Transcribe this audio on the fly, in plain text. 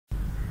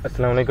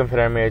अस्सलाम वालेकुम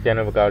फ्रेंड, मेरे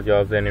channel Waqar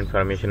jobs and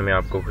information में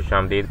आपको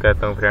खुशामदीद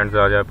कहता हूँ। फ्रेंड्स,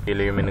 आज आपके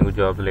लिए मैंने कुछ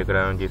जॉब्स लेकर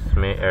आया हूँ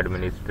जिसमें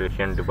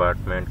एडमिनिस्ट्रेशन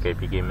डिपार्टमेंट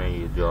KPK में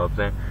ये जॉब्स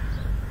हैं।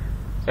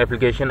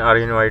 Application are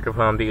invited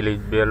from the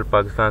eligible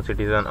Pakistan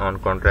citizen on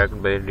contract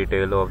based.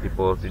 Detail of the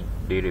post,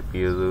 the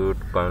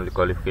requisite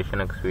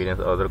qualification, experience,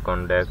 other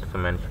contacts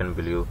mention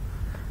below.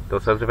 तो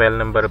सबसे पहले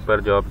नंबर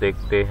पर जॉब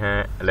देखते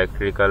हैं।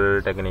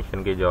 इलेक्ट्रिकल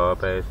टेक्नीशियन की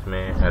जॉब है।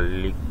 इसमें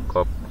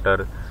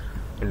helicopter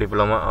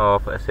diploma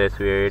of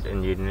associate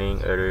engineering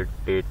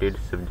edited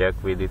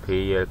subject with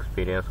 3 year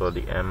experience और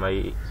the MI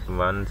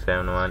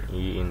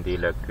 171E in the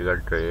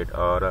electrical trade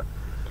or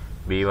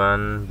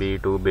B1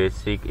 B2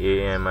 basic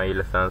AMI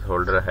license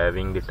holder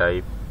having the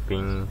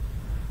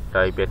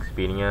type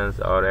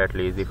experience or at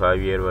least the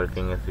 5 year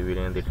working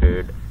experience in the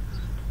trade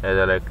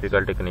as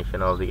electrical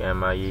technician of the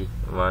MI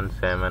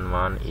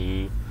 171E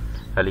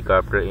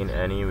helicopter in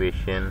any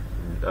aviation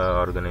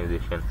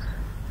organization।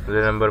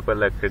 दूसरे number पर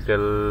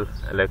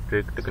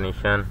electric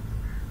technician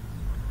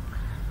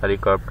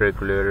helicopter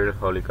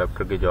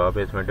helicopter की job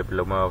है। इसमें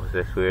diploma of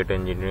associate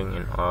engineering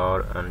in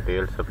और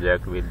अनटेल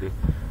subject with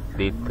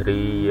the 3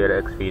 year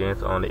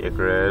experience on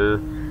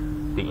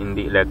in the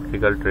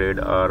electrical trade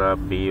और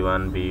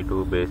B1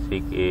 B2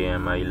 basic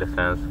AMI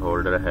licence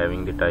holder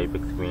having the type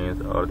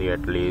experience और the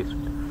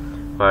at least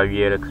 5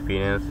 year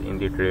experience in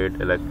the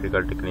trade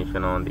electrical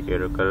technician on the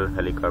aircraft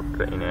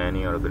helicopter in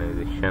any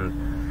organisation.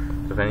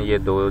 तो friends, ये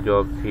 2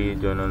 job थी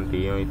जो इन्होंने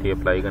दी हुई थी।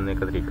 Apply करने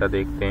का तरीका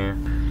देखते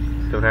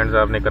हैं। तो फ्रेंड्स,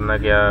 आपने करना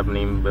क्या,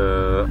 अपनी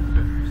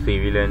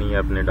CV लेनी है,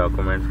 अपने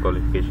डॉक्यूमेंट्स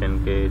क्वालिफिकेशन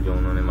के जो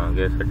उन्होंने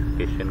मांगे,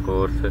 certification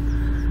course,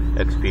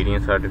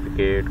 experience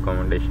certificate,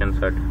 commendation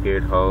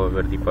certificate. How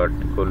ever the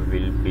particle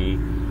will be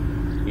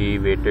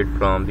weighted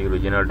from the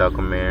original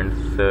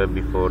documents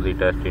before the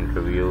test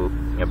interview.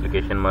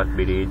 Application must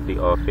be reach the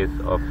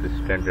office of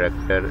assistant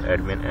director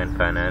admin and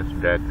finance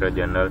director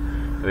general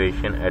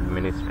aviation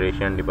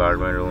administration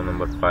department, room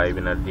number 5,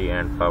 energy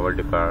and power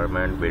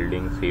department,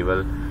 building,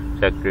 civil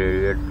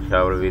secretariat,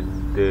 shower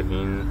with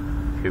in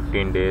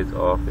 15 days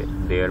of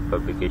their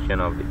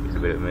publication of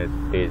the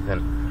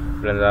administration.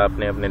 Friends,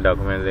 आपने अपने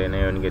document लेने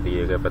हैं, उनके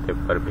दिए गए पते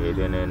पर भेज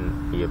देने।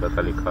 ये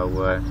पता लिखा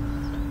हुआ है,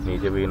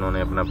 नीचे भी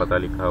इन्होंने अपना पता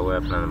लिखा हुआ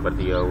है, अपना नंबर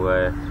दिया हुआ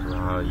है।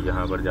 वहाँ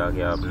यहाँ पर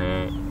जाके आपने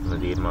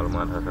मज़ीद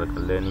मालूमात हासिल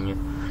कर लेनी है।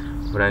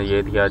 फ्रेंड्स,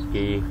 ये थी आज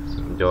की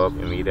जॉब।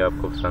 उम्मीद है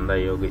आपको पसंद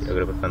आई होगी।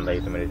 अगर पसंद आई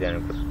तो मेरे चैनल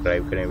को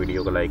सब्सक्राइब करें,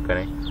 वीडियो को लाइक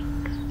करें,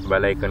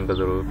 बेल आइकन को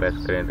ज़रूर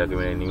प्रेस करें ताकि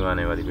मेरी न्यू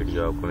आने वाली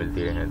वीडियो आपको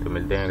मिलती रहे। तो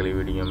मिलते हैं अगली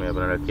वीडियो में।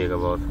 अपना रखिएगा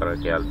बहुत सारा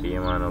ख्याल। फी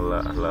अमान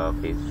अल्लाह, अल्लाह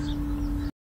हाफिज़।